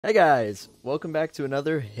Hey guys, welcome back to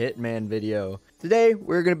another Hitman video. Today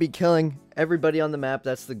we're going to be killing everybody on the map.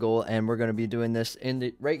 That's the goal, and we're going to be doing this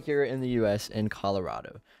right here in the US in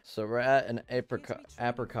Colorado. So we're at an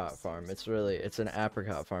apricot farm. It's an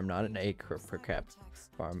apricot farm, not an apricot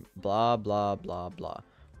farm. Blah blah blah blah.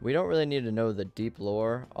 We don't really need to know the deep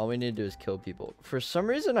lore. All we need to do is kill people. For some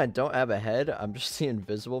reason I don't have a head. I'm just the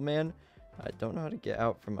invisible man. I don't know how to get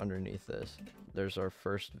out from underneath this. There's our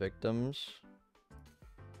first victims.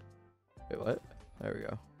 Wait, what? There we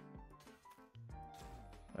go.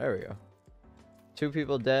 There we go. 2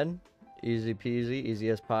 people dead. Easy peasy, easy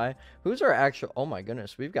as pie. Who's our actual... Oh my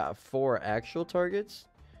goodness, we've got 4 actual targets.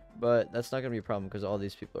 But that's not going to be a problem because all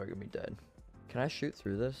these people are going to be dead. Can I shoot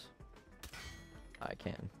through this? I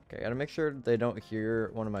can. Okay, I gotta make sure they don't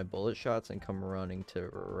hear one of my bullet shots and come running to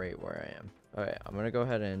right where I am. Alright, I'm going to go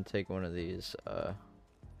ahead and take one of these.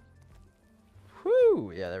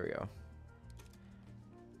 Whoo! Yeah, there we go.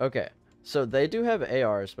 Okay. So they do have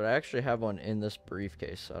ARs, but I actually have one in this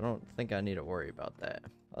briefcase, so I don't think I need to worry about that.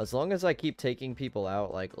 As long as I keep taking people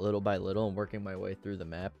out like little by little and working my way through the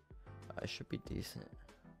map, I should be decent.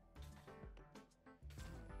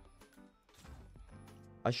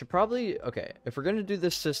 I should probably, okay, if we're gonna do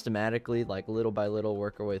this systematically, like little by little,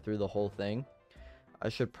 work our way through the whole thing, I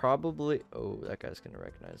should probably, oh, that guy's gonna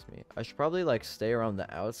recognize me. I should probably like stay around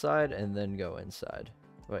the outside and then go inside.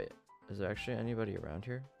 Wait, is there actually anybody around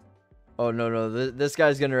here? Oh, no, this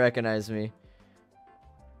guy's gonna recognize me.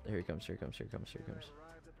 Here he comes, here he comes, here he comes, here he comes.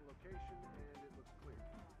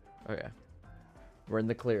 Okay. We're in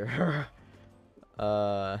the clear.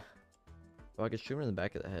 Well, I could shoot him in the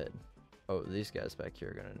back of the head. Oh, these guys back here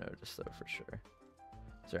are gonna notice, though, for sure.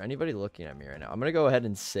 Is there anybody looking at me right now? I'm gonna go ahead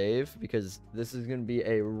and save, because this is gonna be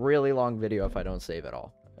a really long video if I don't save at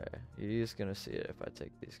all. Okay, you're just gonna see it if I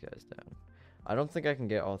take these guys down. I don't think I can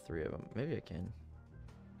get all 3 of them. Maybe I can.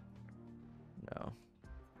 No.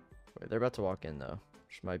 Wait, they're about to walk in though,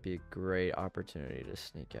 which might be a great opportunity to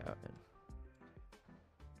sneak out. And...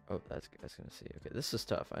 oh, that's gonna see. Okay, this is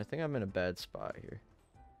tough. I think I'm in a bad spot here.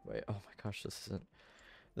 Wait, oh my gosh, this isn't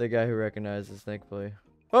the guy who recognizes, thankfully.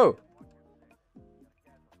 Oh!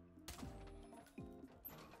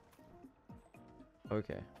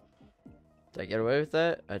 Okay. Did I get away with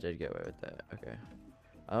that? I did get away with that. Okay.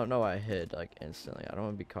 I don't know why I hid like instantly. I don't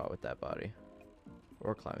want to be caught with that body.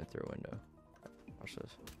 Or climbing through a window. Watch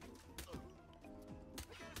this.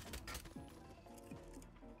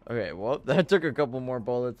 Okay, well, that took a couple more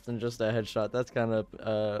bullets than just a headshot. That's kind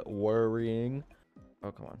of worrying.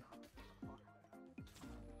 Oh, come on.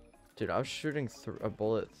 Dude, I was shooting a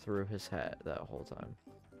bullet through his hat that whole time.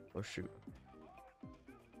 Oh, shoot.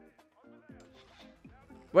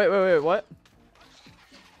 Wait, what?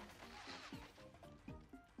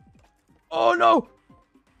 Oh, no!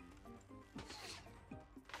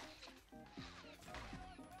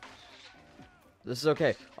 This is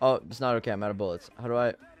okay. Oh, it's not okay. I'm out of bullets. How do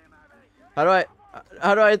I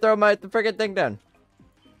throw the freaking thing down?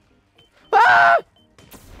 Ah!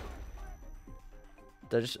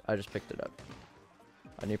 I just picked it up.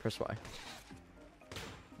 I need to press Y.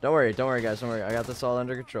 Don't worry, guys. Don't worry. I got this all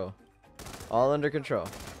under control. All under control.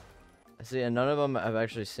 See, and none of them have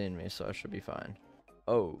actually seen me, so I should be fine.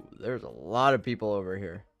 Oh, there's a lot of people over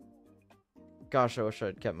here. Gosh, I wish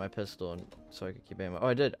I'd kept my pistol so I could keep ammo. Oh,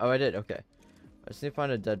 I did. Okay. I just need to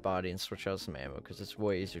find a dead body and switch out some ammo because it's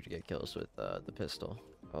way easier to get kills with the pistol.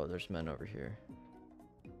 Oh, there's men over here.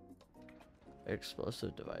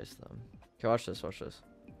 Explosive device, them. Okay, watch this, watch this.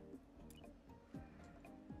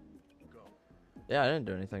 Yeah, I didn't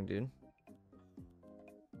do anything, dude.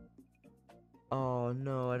 Oh,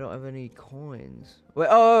 no, I don't have any coins. Wait,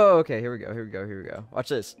 oh, okay, here we go. Watch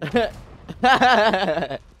this.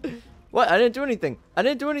 What? I didn't do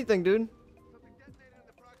anything. Dude.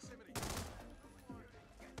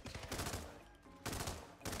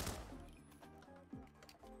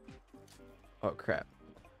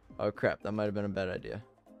 Oh crap, that might have been a bad idea.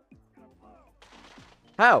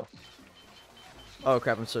 How? Oh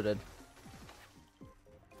crap, I'm so dead.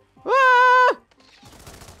 Ah!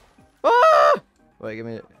 Ah! Wait, give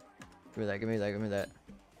me that.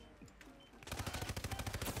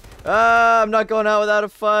 Ah, I'm not going out without a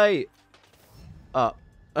fight. Oh,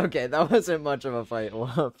 okay, that wasn't much of a fight.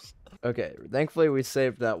 Whoops. Okay, thankfully we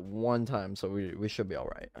saved that one time, so we should be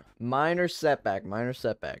alright. Minor setback. Alright,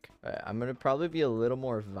 I'm gonna probably be a little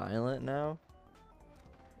more violent now.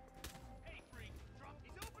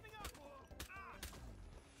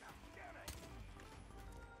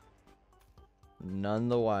 None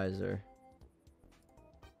the wiser.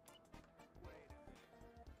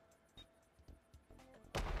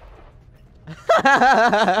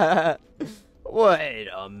 Wait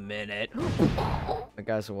a minute.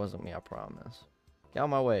 Guys, it wasn't me, I promise. Get out of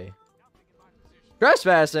my way.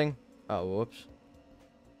 Trespassing! Oh, whoops.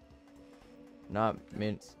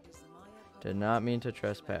 Did not mean to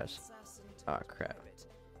trespass. Oh, crap.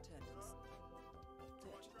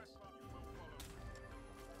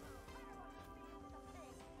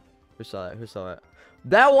 Who saw that? Who saw that?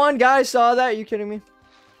 That one guy saw that? Are you kidding me?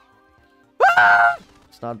 Ah!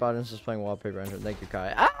 It's not about just playing wallpaper engine. Thank you,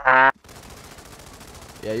 Kai. Ah!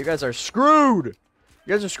 Yeah, you guys are screwed.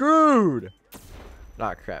 You guys are screwed.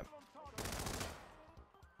 Ah, crap.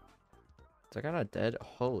 Is that guy not dead?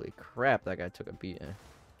 Holy crap, that guy took a beating.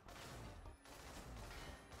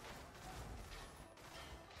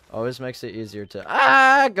 Always makes it easier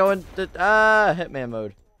to go into Hitman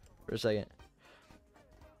mode for a second.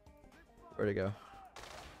 Where'd it go?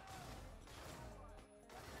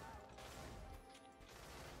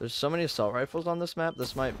 There's so many assault rifles on this map.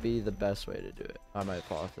 This might be the best way to do it. I might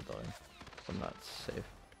fall off the building. I'm not safe.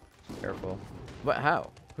 Careful. But how?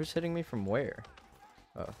 Who's hitting me from where?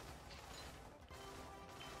 Oh.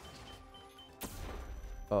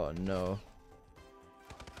 Oh no.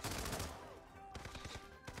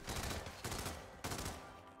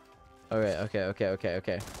 Okay.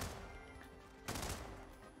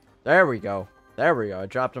 There we go. There we go. I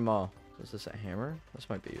dropped them all. Is this a hammer? This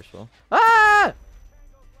might be useful. Ah!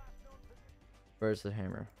 Where's the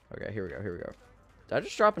hammer? Okay, here we go. Did I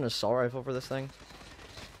just drop an assault rifle for this thing?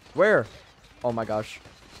 Where? Oh my gosh.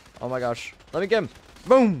 Oh my gosh. Let me get him.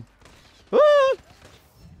 Boom! Ah!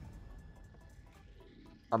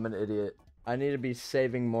 I'm an idiot. I need to be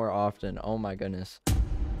saving more often. Oh my goodness.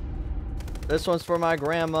 This one's for my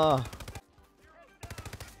grandma.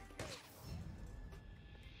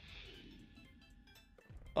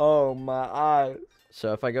 Oh my eyes.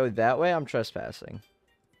 So if I go that way, I'm trespassing.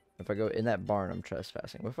 If I go in that barn, I'm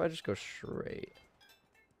trespassing. What if I just go straight?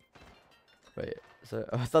 Wait. So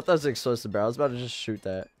I thought that was an explosive barrel. I was about to just shoot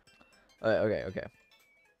that. Okay.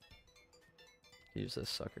 Use this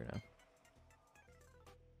sucker now.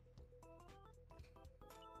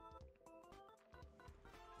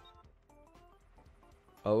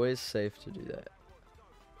 Always safe to do that.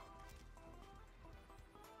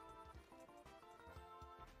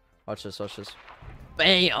 Watch this.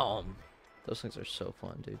 Bam! Those things are so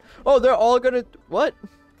fun, dude. Oh, they're all gonna... What?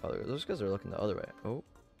 Oh, those guys are looking the other way. Oh.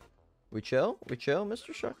 We chill,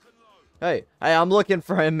 Mr. Shark? Hey, I'm looking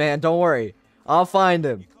for him, man. Don't worry. I'll find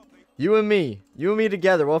him. You and me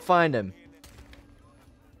together. We'll find him.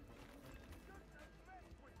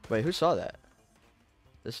 Wait, who saw that?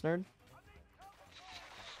 This nerd?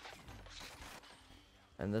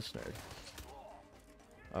 And this nerd.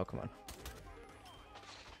 Oh, come on.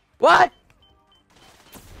 What?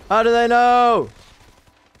 How do they know?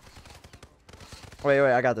 Wait,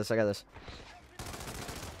 I got this.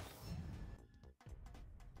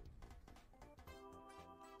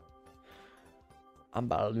 I'm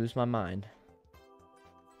about to lose my mind.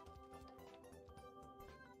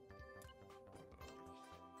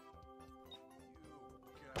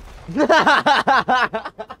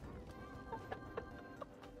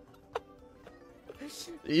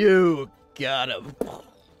 You got him.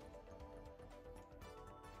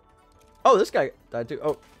 Oh, this guy died too.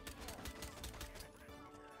 Oh.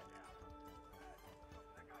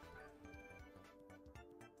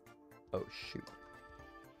 Oh, shoot.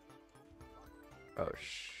 Oh,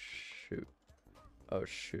 shoot. Oh,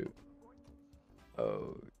 shoot.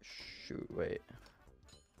 Oh, shoot. Wait.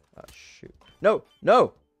 Oh, shoot. No!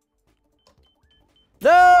 No!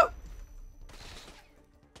 No!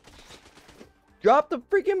 Drop the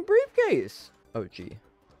freaking briefcase! Oh, gee.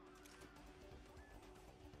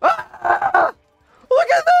 Ah! Look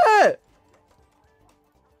at that!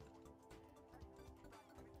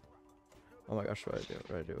 Oh my gosh, what do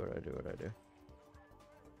I do?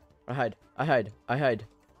 I hide.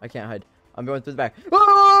 I can't hide. I'm going through the back.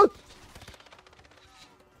 Ah!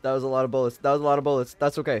 That was a lot of bullets.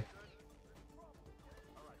 That's okay.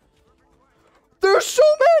 There's so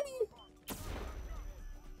many!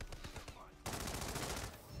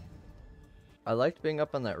 I liked being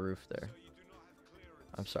up on that roof there.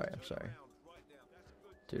 I'm sorry.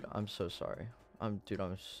 Dude, I'm so sorry. I'm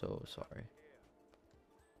so sorry.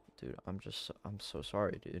 Dude, I'm so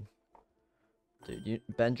sorry, dude. Dude,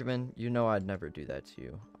 Benjamin, you know I'd never do that to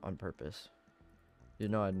you on purpose. You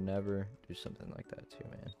know I'd never do something like that to you,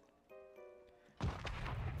 man.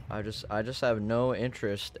 I just have no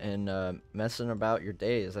interest in messing about your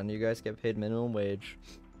days. I know you guys get paid minimum wage,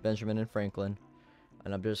 Benjamin and Franklin,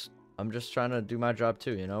 and I'm just trying to do my job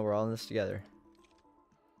too, you know? We're all in this together.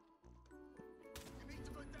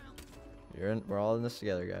 We're all in this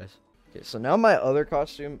together, guys. Okay, so now my other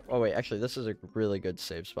costume. Oh wait, actually, this is a really good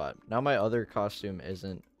save spot. Now my other costume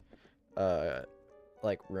isn't,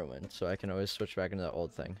 like ruined, so I can always switch back into the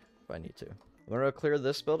old thing if I need to. I'm gonna clear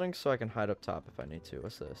this building so I can hide up top if I need to.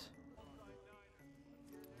 What's this?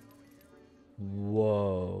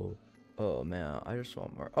 Whoa. Oh man, I just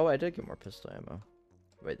want more. Oh, I did get more pistol ammo.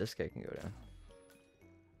 Wait, this guy can go down.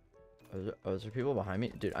 Oh, is there people behind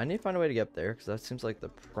me? Dude, I need to find a way to get up there because that seems like the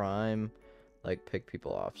prime, like, pick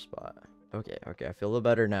people off spot. Okay, okay, I feel a little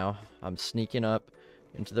better now. I'm sneaking up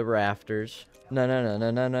into the rafters. No, no, no,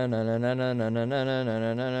 no, no, no, no, no, no, no, no, no, no, no, no,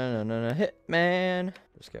 no, no, no, no, no, Hitman.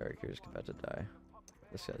 This guy right here is about to die.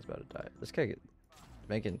 This guy's about to die. This guy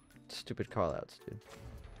making stupid callouts, dude.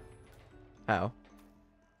 How?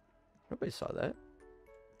 Nobody saw that.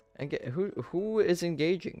 And who is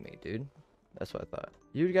engaging me, dude? That's what I thought.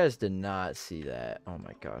 You guys did not see that. Oh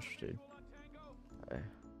my gosh, dude.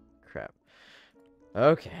 Crap.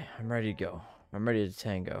 Okay, I'm ready to go. I'm ready to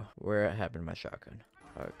tango. Where happened to my shotgun?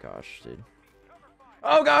 Oh gosh, dude.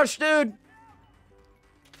 Oh gosh, dude!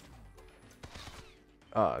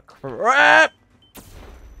 Oh crap!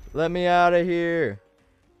 Let me out of here.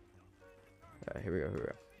 Alright, here we go, here we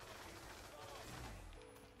go.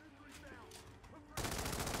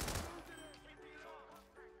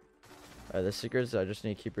 Alright, the secret is I just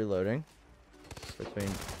need to keep reloading between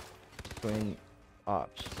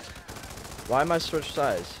ops. Why am I switch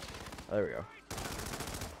sides? Oh, there we go.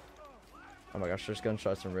 Oh my gosh, there's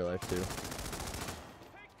gunshots in real life too.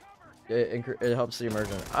 It helps the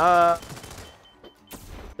immersion.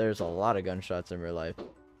 There's a lot of gunshots in real life.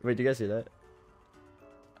 Wait, do you guys see that?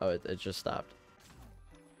 Oh, it just stopped.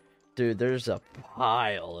 Dude, there's a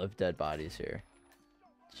pile of dead bodies here.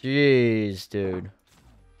 Jeez, dude.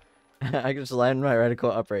 I just landed my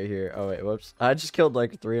reticle up right here. Oh wait, whoops. I just killed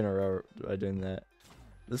like 3 in a row by doing that.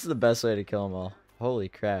 This is the best way to kill them all. Holy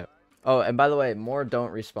crap. Oh, and by the way, more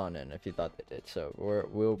don't respawn in if you thought they did. So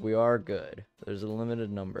we are good. There's a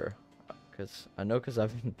limited number. Cause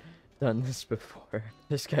I've done this before.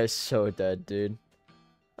 This guy's so dead, dude.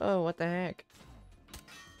 Oh, what the heck?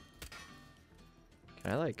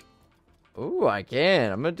 Can I like... Ooh, I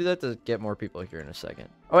can. I'm gonna do that to get more people here in a second.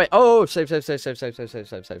 Oh wait, oh, save. Dude,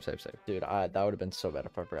 that would have been so bad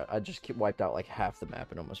if I forgot. I just wiped out like half the map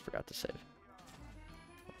and almost forgot to save.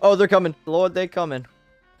 Oh, they're coming. Lord, they coming.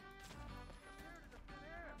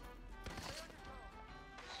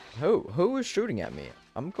 Who is shooting at me?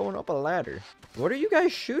 I'm going up a ladder. What are you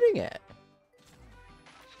guys shooting at?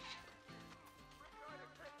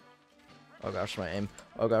 Oh gosh, my aim.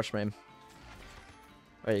 Oh gosh, my aim.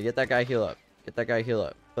 Alright, get that guy heal up. Get that guy heal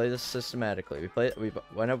up. Play this systematically.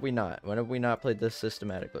 When have we not? When have we not played this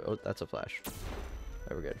systematically? Oh, that's a flash.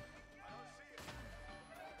 There, we're good.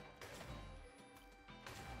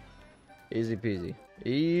 Easy peasy.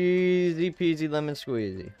 Easy peasy lemon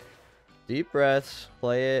squeezy. Deep breaths.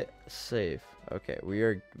 Play it safe. Okay, we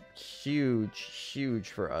are huge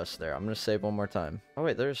for us there. I'm gonna save one more time. Oh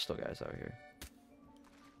wait, there's still guys out here.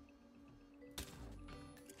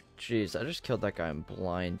 Jeez, I just killed that guy in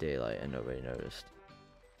blind daylight and nobody noticed.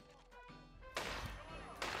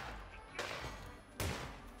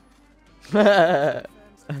 I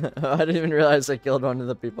didn't even realize I killed one of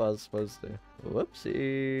the people I was supposed to.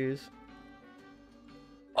 Whoopsies.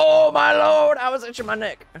 Oh my lord, I was itching my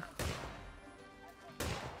neck.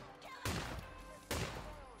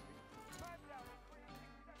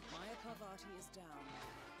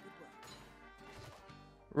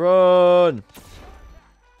 Run!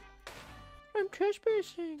 I'm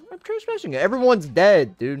trespassing. I'm trespassing. Everyone's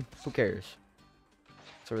dead, dude. Who cares?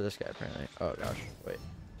 Except for this guy, apparently. Oh, gosh. Wait.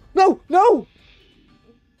 No! No!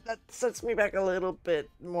 That sets me back a little bit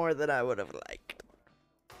more than I would have liked.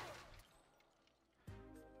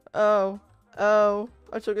 Oh. Oh.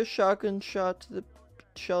 I took a shotgun shot to the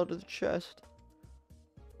shell to the chest.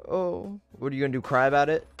 Oh. What are you gonna do? Cry about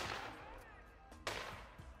it?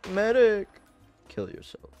 Medic! Kill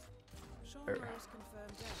yourself.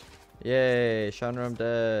 Yay, Shanram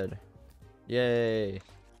dead. Yay.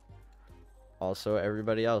 Also,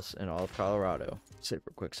 everybody else in all of Colorado. Save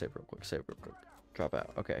real quick, save real quick, save real quick. Drop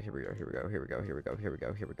out. Okay, here we go, here we go, here we go, here we go, here we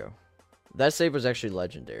go, here we go. That save was actually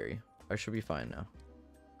legendary. I should be fine now.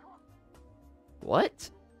 What?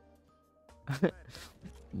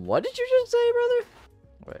 What did you just say, brother?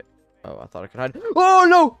 Wait. Oh, I thought I could hide. Oh,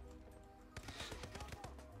 no!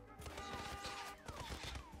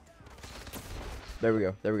 There we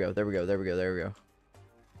go. There we go. There we go. There we go. There we go.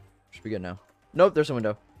 Should be good now. Nope, there's a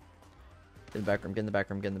window. Get in the back room. Get in the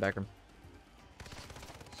back room. Get in the back room.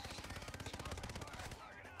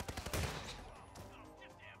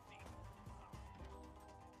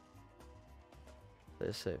 Play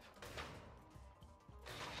this safe.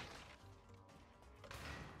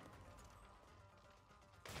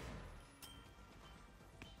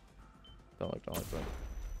 Don't look, don't look, don't look.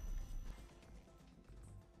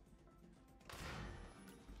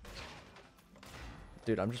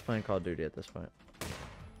 Dude, I'm just playing Call of Duty at this point.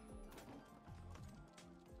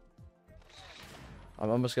 I'm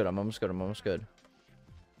almost good, I'm almost good, I'm almost good.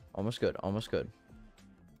 Almost good, almost good.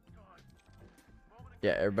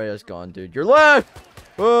 Yeah, everybody else gone, dude. You're left!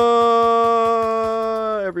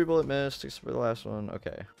 Oh, every bullet missed except for the last one.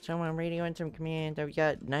 Okay. Someone radio in some command. We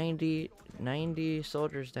got 90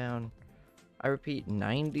 soldiers down. I repeat,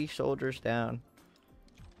 90 soldiers down.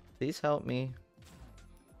 Please help me.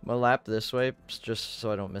 I'm gonna lap this way just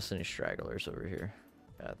so I don't miss any stragglers over here.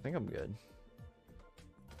 Yeah, I think I'm good.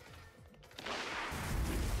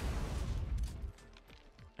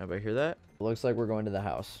 Anybody hear that? Looks like we're going to the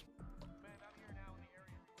house.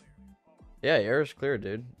 Yeah, air's clear,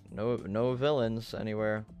 dude. No villains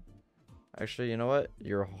anywhere. Actually, you know what?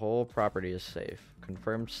 Your whole property is safe.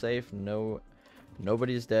 Confirmed safe.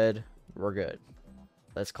 Nobody's dead. We're good.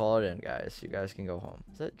 Let's call it in, guys. You guys can go home.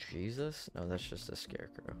 Is that Jesus? No, that's just a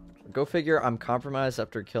scarecrow. Go figure. I'm compromised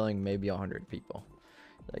after killing maybe 100 people.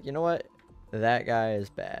 Like, you know what? That guy is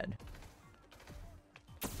bad.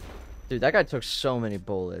 Dude, that guy took so many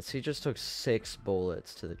bullets. He just took 6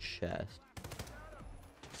 bullets to the chest.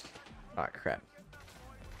 Ah, crap.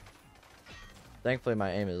 Thankfully,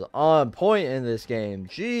 my aim is on point in this game.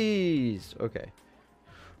 Jeez. Okay.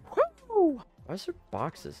 Woo! Why is there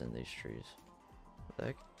boxes in these trees? What the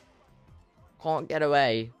heck? Can't get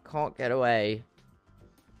away. Can't get away.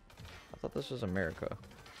 I thought this was America.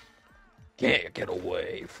 Can't get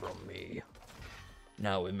away from me.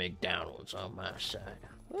 Now we McDonald's on my side.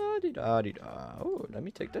 La-di-da-di-da. Oh, let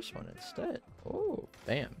me take this one instead. Oh,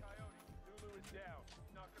 bam.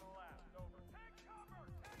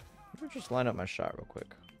 Let me just line up my shot real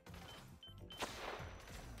quick.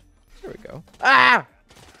 There we go. Ah!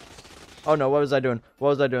 Oh no, what was I doing? What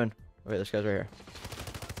was I doing? Wait, this guy's right here.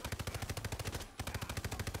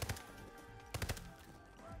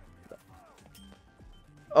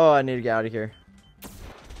 Oh, I need to get out of here.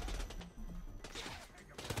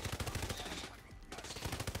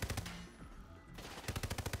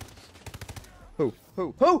 Who?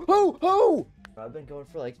 I've been going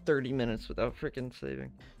for like 30 minutes without freaking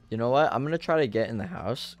saving. You know what? I'm gonna try to get in the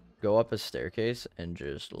house, go up a staircase, and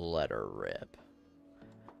just let her rip.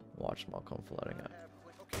 Watch them all come flooding up.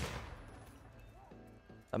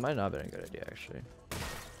 That might not have been a good idea, actually.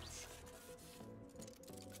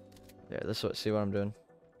 Yeah, this what. See what I'm doing?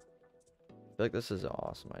 I feel like this is an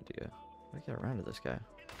awesome idea. Let me get around to this guy.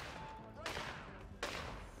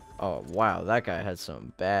 Oh wow, that guy had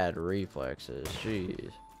some bad reflexes.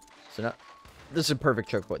 Jeez. So now, this is a perfect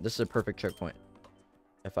choke point. This is a perfect choke point.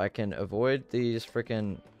 If I can avoid these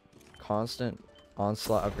freaking constant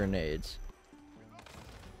onslaught of grenades,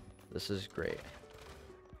 this is great.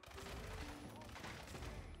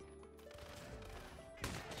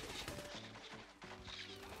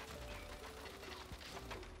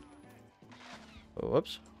 Oh,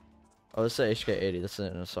 whoops. Oh, this is an HK-80. This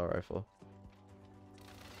is an assault rifle.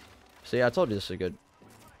 See, I told you this is a good...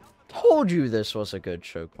 Told you this was a good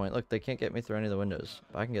choke point. Look, they can't get me through any of the windows.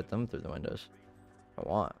 But I can get them through the windows. If I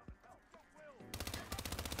want.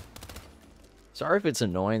 Sorry if it's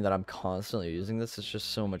annoying that I'm constantly using this. It's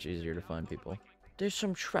just so much easier to find people. There's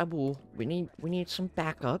some trouble. We need some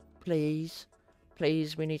backup, please.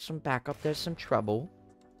 Please, we need some backup. There's some trouble.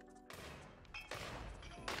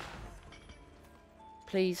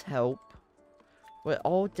 Please help. We're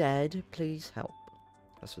all dead. Please help.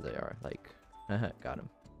 That's what they are. Like, got him.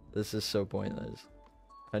 This is so pointless.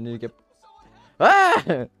 I need to get...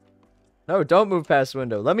 Ah! No, don't move past the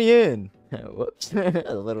window. Let me in. Whoops.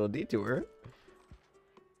 A little detour.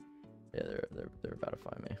 Yeah, they're about to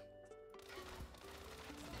find me.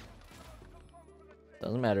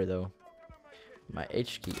 Doesn't matter though. My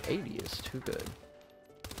HK-80 is too good.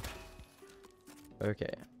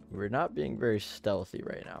 Okay, we're not being very stealthy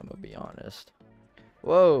right now, I'm gonna be honest.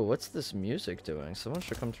 Whoa, what's this music doing? Someone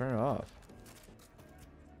should come turn it off.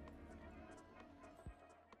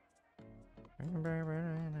 I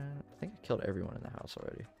think I killed everyone in the house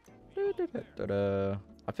already.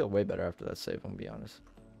 I feel way better after that save, I'm gonna be honest.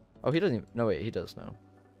 Oh, he doesn't even... No, wait, he does know.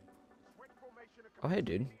 Oh, hey,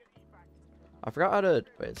 dude. I forgot how to...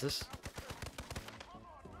 Wait, is this...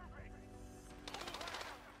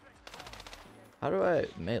 How do I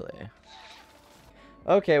melee?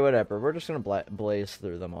 Okay, whatever. We're just gonna blaze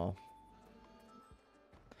through them all.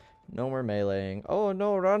 No more meleeing. Oh,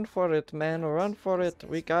 no, run for it, man. Run for it.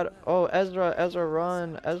 We got... Oh, Ezra,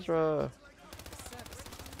 run. Ezra,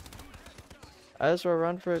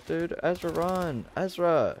 run for it, dude. Ezra, run.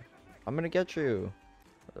 Ezra. I'm gonna get you.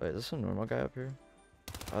 Wait, is this a normal guy up here?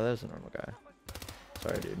 Oh, that was a normal guy.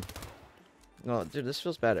 Sorry, dude. No, dude, this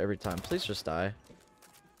feels bad every time. Please just die.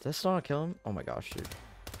 Did that still not kill him? Oh my gosh, dude.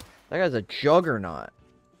 That guy's a juggernaut.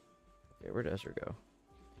 Okay, where'd Ezra go?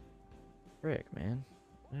 Frick, man.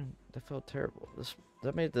 Man, that felt terrible.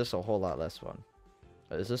 That made this a whole lot less fun.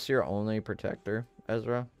 Is this your only protector,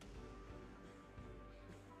 Ezra?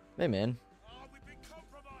 Hey, man.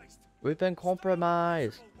 We've been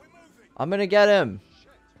compromised. I'm gonna get him.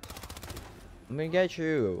 I'm gonna get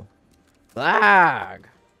you. Flag.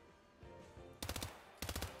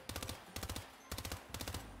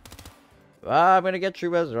 Ah, I'm gonna get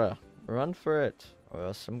you, Ezra. Run for it, or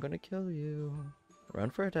else I'm gonna kill you. Run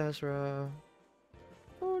for it, Ezra.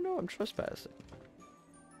 Oh no, I'm trespassing.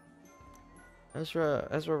 Ezra,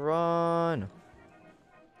 run.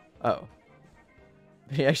 Oh.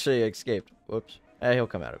 He actually escaped. Whoops. He'll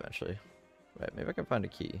come out eventually. Wait, maybe I can find a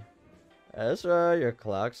key. Ezra, your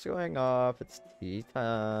clock's going off. It's tea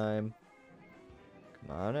time.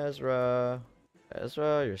 Come on, Ezra.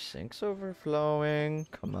 Ezra, your sink's overflowing.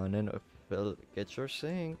 Come on in, get your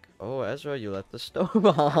sink. Oh, Ezra, you left the stove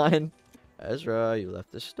on. Ezra, you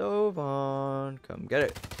left the stove on. Come get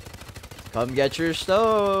it. Come get your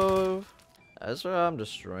stove. Ezra, I'm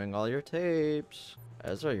destroying all your tapes.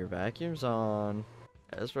 Ezra, your vacuum's on.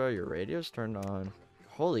 Ezra, your radio's turned on.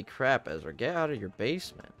 Holy crap, Ezra, get out of your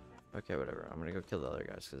basement. Okay, whatever. I'm gonna go kill the other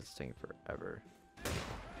guys because it's taking forever.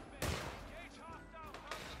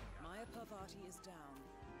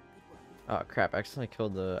 Oh crap, I accidentally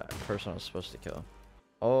killed the person I was supposed to kill.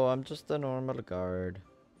 Oh, I'm just a normal guard.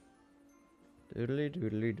 Doodly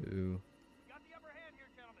doodly doo.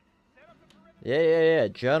 Yeah,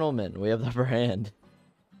 gentlemen, we have the upper hand.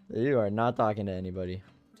 You are not talking to anybody.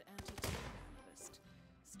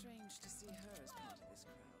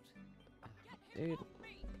 Dude.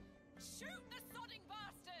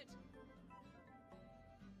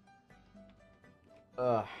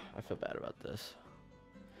 Ugh, I feel bad about this.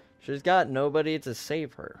 She's got nobody to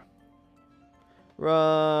save her.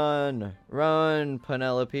 Run! Run,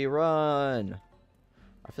 Penelope, run!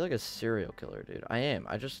 I feel like a serial killer, dude. I am.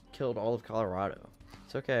 I just killed all of Colorado.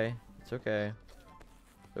 It's okay. It's okay.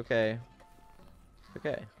 It's okay. It's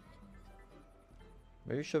okay.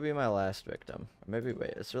 Maybe she'll be my last victim. Or maybe,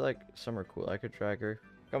 wait, is there like somewhere cool I could drag her?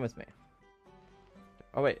 Come with me.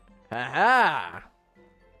 Oh, wait. Ha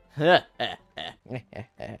ha!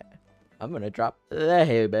 I'm gonna drop the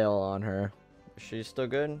hay bale on her. Is she still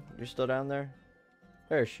good? You still down there?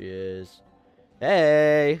 There she is.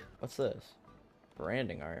 Hey! What's this?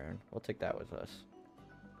 Branding iron. We'll take that with us.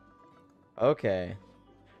 Okay.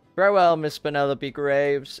 Farewell, Miss Penelope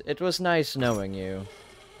Graves. It was nice knowing you.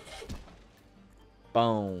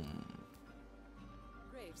 Boom.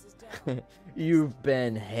 You've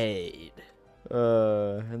been hayed.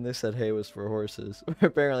 And they said hay was for horses.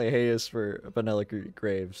 Apparently hay is for Penelope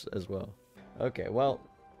Graves as well. Okay, well,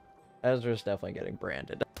 Ezra's definitely getting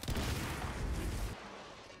branded.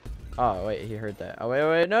 Oh, wait, he heard that. Oh,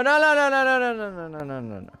 wait. No.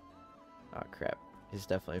 Oh, crap. He's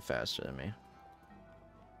definitely faster than me.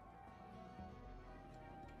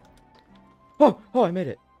 Oh, I made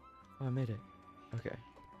it. Oh, I made it. Okay.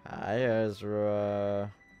 Hi, Ezra.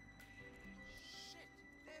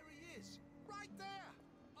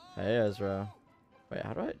 Hey, Ezra. Wait,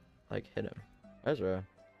 how do I, like, hit him? Ezra.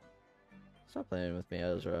 Stop playing with me,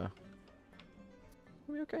 Ezra.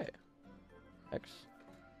 Are we okay? X.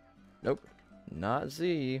 Nope. Not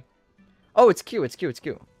Z. Oh, it's Q.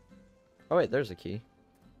 Oh, wait, there's a key.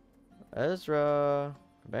 Ezra.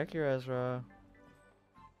 Come back here, Ezra.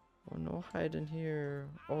 Oh, no hide in here.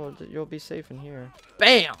 Oh, you'll be safe in here.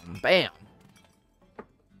 Bam!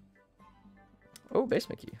 Oh,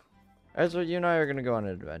 basement key. Ezra, you and I are gonna go on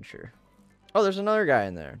an adventure. Oh, there's another guy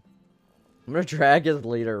in there. I'm gonna drag his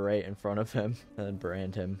leader right in front of him and then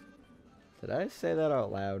brand him. Did I say that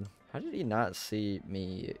out loud? How did he not see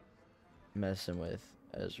me messing with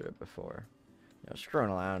Ezra before? You know, screwing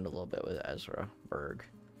around a little bit with Ezra Berg.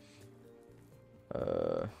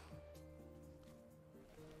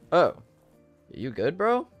 Oh. You good,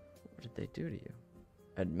 bro? What did they do to you?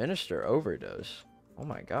 Administer overdose. Oh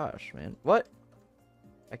my gosh, man. What?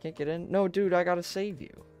 I can't get in? No, dude, I gotta save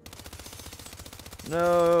you.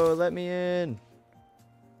 No, let me in.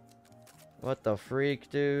 What the freak,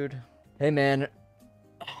 dude? Hey, man.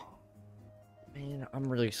 Man, I'm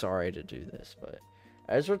really sorry to do this, but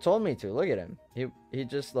Ezra told me to. Look at him. He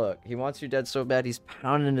just, look. He wants you dead so bad, he's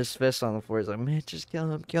pounding his fist on the floor. He's like, man, just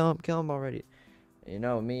kill him already. You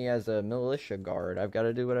know, me as a militia guard, I've got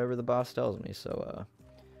to do whatever the boss tells me, so,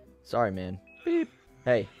 sorry, man. Beep.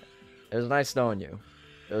 Hey, it was nice knowing you.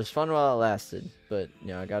 It was fun while it lasted, but, you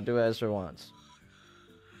know, I gotta do what Ezra wants.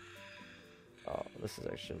 Oh, this is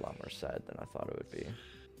actually a lot more sad than I thought it would be.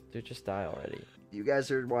 Dude, just die already. You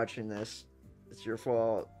guys are watching this. It's your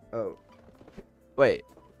fault. Oh. Wait.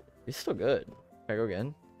 He's still good. Can I go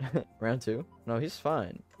again? Round 2? No, he's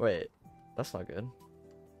fine. Wait. That's not good.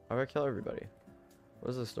 How do I kill everybody?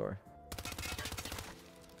 What is this door?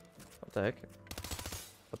 What the heck?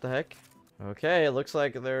 What the heck? Okay, it looks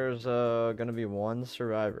like there's gonna be one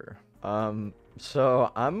survivor.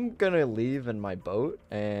 So I'm gonna leave in my boat,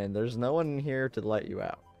 and there's no one here to let you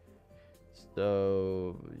out.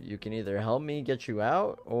 So you can either help me get you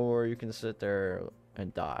out, or you can sit there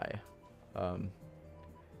and die from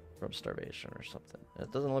starvation or something.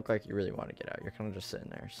 It doesn't look like you really want to get out. You're kind of just sitting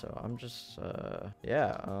there. So I'm just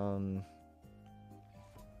yeah,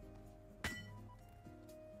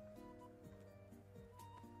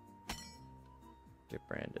 get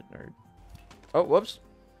branded, nerd. Oh, whoops.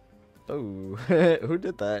 Oh, who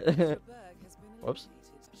did that? Whoops.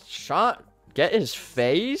 Shot. Get his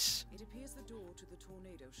face? It appears the door to the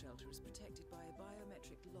tornado shelter is protected by a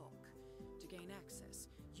biometric lock. To gain access,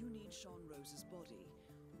 you need Sean Rose's body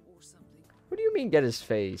or something. What do you mean get his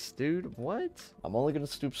face, dude? What? I'm only gonna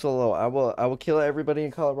stoop so low. I will kill everybody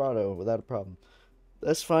in Colorado without a problem.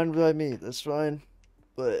 That's fine by me. That's fine.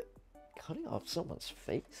 But cutting off someone's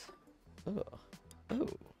face? Ugh. Oh.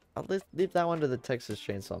 I'll leave that one to the Texas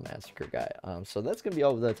Chainsaw Massacre guy. So that's going to be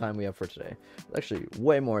all the time we have for today. Actually,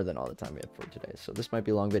 way more than all the time we have for today. So this might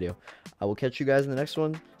be a long video. I will catch you guys in the next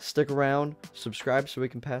one. Stick around. Subscribe so we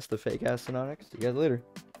can pass the fake ass Synonyx. See you guys later.